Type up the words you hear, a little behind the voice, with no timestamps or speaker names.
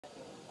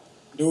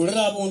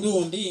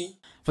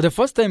For the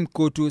first time,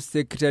 COTU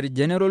Secretary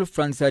General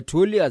Francis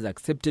Atwoli has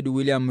accepted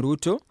William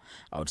Ruto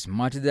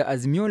outsmarted the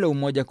Azimio la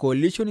Umoja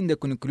coalition in the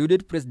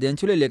concluded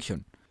presidential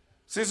election.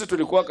 Sisi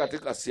tulikuwa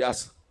katika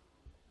siasa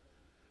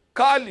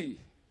kali,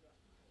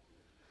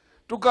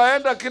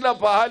 tukaenda kila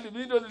pahali.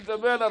 Mimi ndio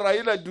nilitembea na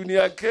Raila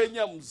dunia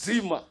Kenya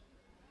mzima.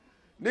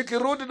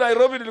 Nikirudi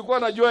Nairobi nilikuwa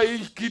najua hii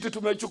kitu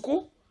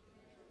tumechukua.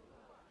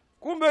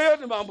 Kumbe hiyo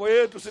ni mambo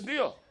yetu, si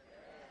ndio?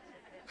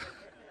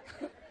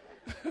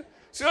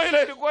 Sio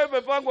ile ilikuwa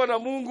imepangwa na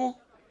Mungu.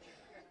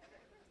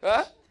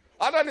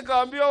 Hata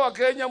nikaambia wa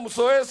Kenya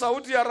msoe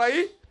sauti ya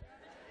Raila.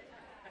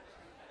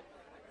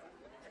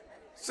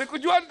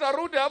 Sikujua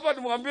nitarudi hapa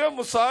nimwambie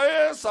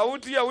msoe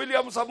sauti ya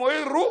William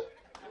Samoei Ruto.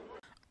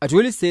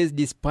 Atwoli says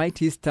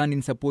despite his stand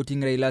in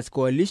supporting Raila's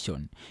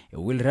coalition, he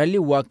will rally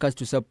workers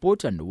to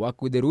support and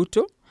work with the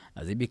Ruto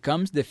as he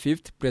becomes the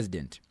 5th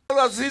president.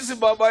 Sisi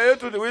baba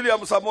yetu ni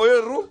William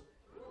Samoei Ruto.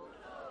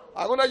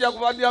 Hakuna cha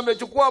kufanya,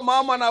 amechukua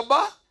mama na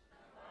ba.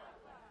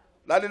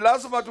 Na ni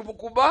lazima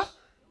tumkubali.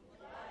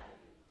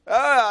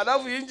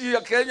 Alafu nchi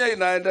ya Kenya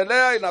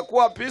inaendelea,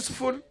 inakuwa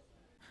peaceful.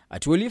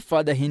 Atwoli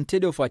further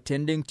hinted of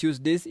attending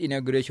Tuesday's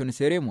inauguration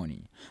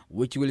ceremony,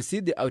 which will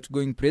see the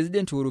outgoing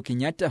President Uhuru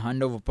Kenyatta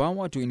hand over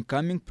power to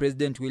incoming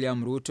President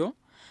William Ruto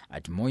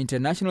at Moi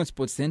International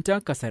Sports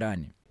Center,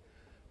 Kasarani.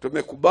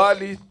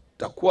 Tumekubali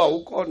takuwa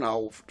huko na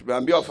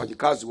tumeambia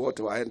wafanyikazi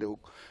wote waende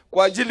huko.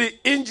 Kwa ajili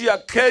nchi ya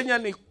Kenya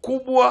ni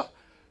kubwa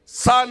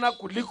sana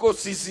kuliko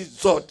sisi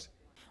zote.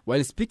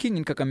 While speaking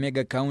in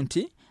Kakamega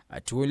County,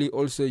 Atwoli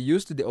also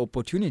used the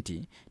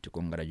opportunity to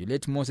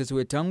congratulate Moses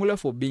Wetangula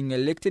for being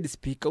elected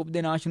Speaker of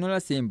the National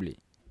Assembly.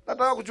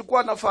 Nataka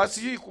kuchukua nafasi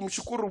hii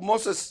kumshukuru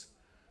Moses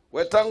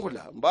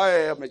Wetangula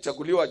ambaye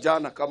amechaguliwa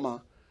jana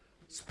kama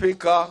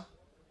Speaker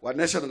wa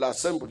National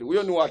Assembly.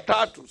 Huyo ni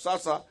watatu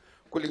sasa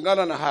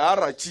kulingana na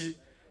hierarchy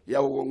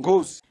ya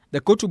uongozi. The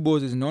COTU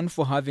boss is known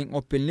for having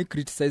openly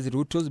criticized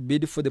Ruto's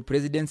bid for the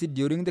presidency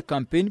during the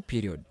campaign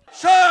period.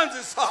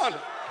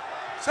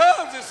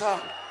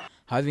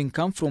 Having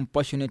come from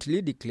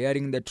passionately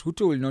declaring that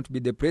Ruto will not be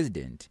the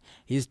president,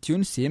 his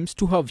tune seems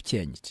to have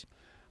changed.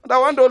 And I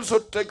want also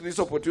to take this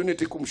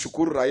opportunity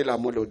kumshukuru Raila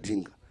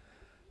Odinga.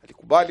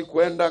 Alikubali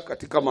kwenda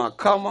katika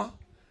mahakama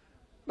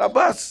na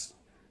basi.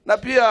 Na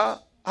pia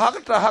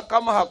hata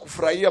kama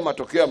hakufurahia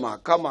matokeo ya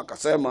mahakama,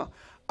 akasema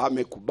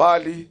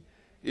amekubali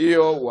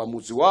hiyo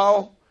uamuzi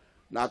wao,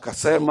 na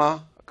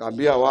akasema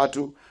akaambia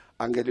watu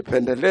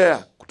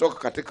angelipendelea kutoka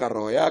katika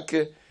roho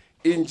yake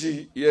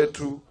nchi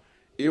yetu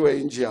iwe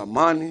nchi ya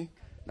amani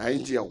na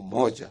nchi ya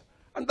umoja.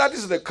 And that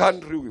is the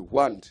country we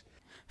want.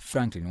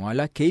 Franklin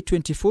Wala,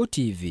 K24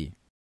 TV.